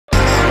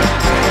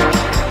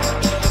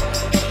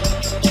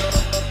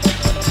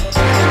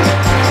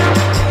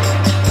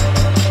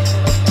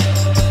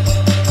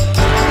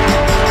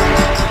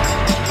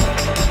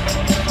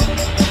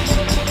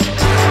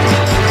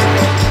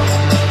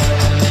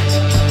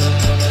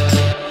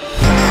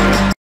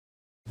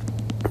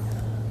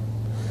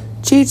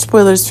GH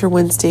Spoilers for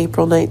Wednesday,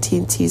 April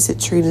 19th tease that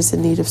Trina's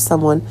in need of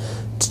someone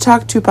to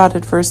talk to about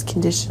adverse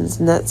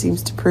conditions, and that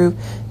seems to prove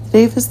that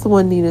Ava is the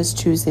one Nina's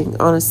choosing.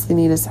 Honestly,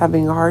 Nina's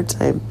having a hard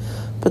time,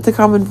 but the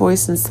common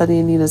voice in Sunny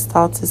and Nina's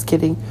thoughts is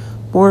getting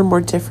more and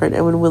more different,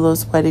 and when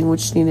Willow's wedding,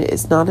 which Nina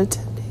is not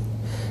attending,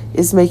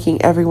 is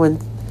making everyone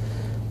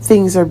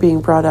things are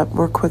being brought up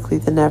more quickly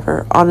than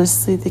ever.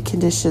 Honestly, the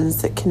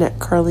conditions that connect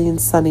Carly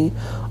and Sunny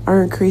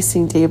are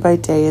increasing day by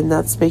day, and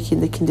that's making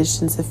the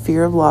conditions of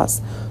fear of loss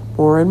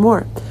more and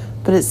more.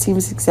 But it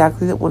seems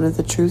exactly that one of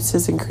the truths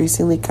is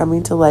increasingly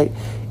coming to light.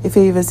 If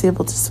Ava is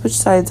able to switch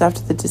sides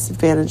after the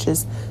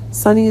disadvantages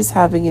Sunny is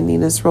having, and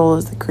Nina's role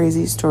as the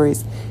crazy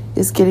stories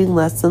is getting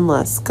less and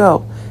less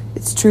go.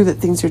 It's true that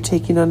things are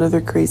taking on other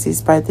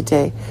crazies by the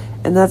day,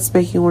 and that's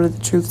making one of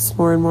the truths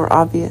more and more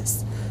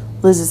obvious.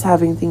 Liz is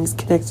having things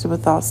connected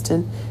with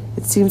Austin.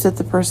 It seems that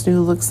the person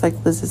who looks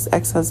like Liz's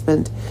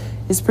ex-husband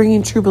is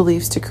bringing true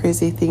beliefs to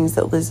crazy things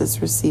that Liz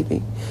is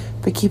receiving.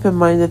 But keep in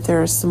mind that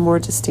there are some more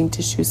distinct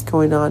issues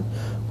going on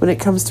when it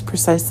comes to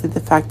precisely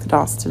the fact that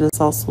Austin is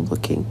also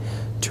looking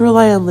to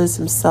rely on Liz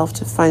himself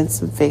to find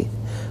some faith.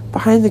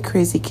 Behind the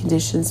crazy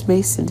conditions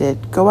Mason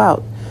did go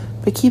out.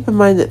 But keep in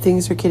mind that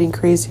things are getting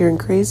crazier and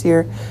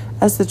crazier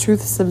as the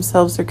truths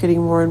themselves are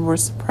getting more and more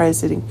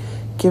surprising,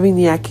 giving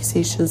the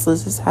accusations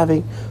Liz is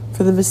having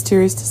for the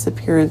mysterious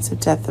disappearance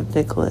and death of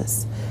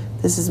Nicholas.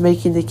 This is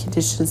making the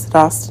conditions that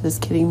Austin is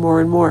getting more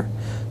and more,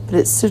 but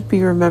it should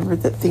be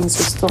remembered that things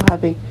are still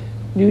having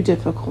new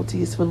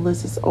difficulties when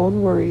Liz's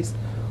own worries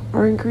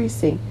are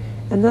increasing,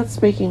 and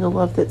that's making a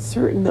love that's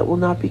certain that will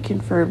not be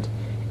confirmed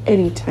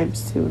anytime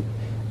soon.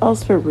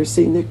 Elsewhere, we're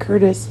seeing that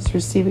Curtis is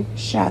receiving a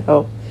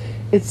shadow.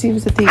 It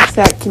seems that the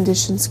exact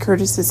conditions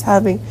Curtis is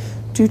having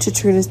due to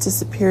Trina's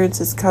disappearance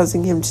is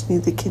causing him to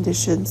need the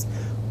conditions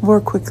more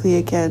quickly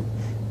again.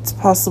 It's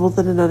possible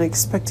that an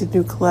unexpected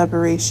new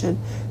collaboration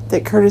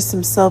that Curtis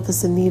himself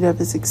is in need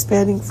of is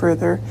expanding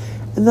further,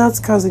 and that's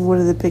causing one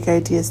of the big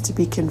ideas to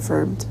be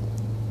confirmed.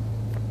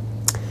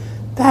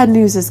 Bad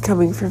news is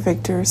coming for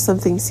Victor.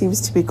 Something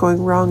seems to be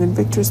going wrong, and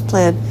Victor's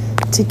plan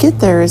to get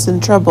there is in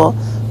trouble,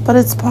 but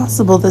it's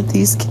possible that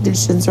these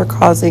conditions are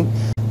causing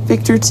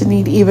Victor to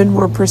need even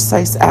more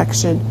precise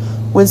action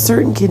when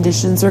certain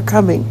conditions are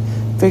coming.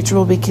 Victor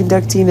will be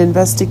conducting an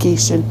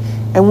investigation,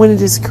 and when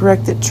it is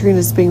correct that Trina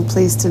is being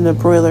placed in a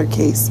broiler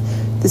case,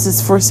 this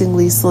is forcing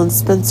Liesl and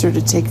Spencer to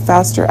take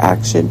faster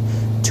action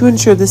to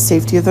ensure the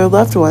safety of their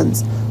loved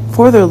ones,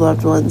 for their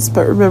loved ones.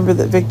 But remember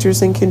that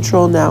Victor's in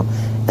control now,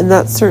 and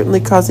that's certainly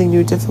causing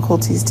new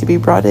difficulties to be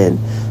brought in.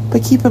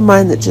 But keep in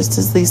mind that just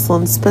as Liesl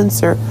and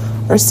Spencer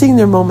are seeing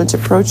their moment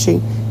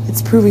approaching,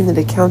 it's proving that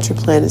a counter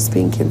plan is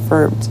being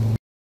confirmed.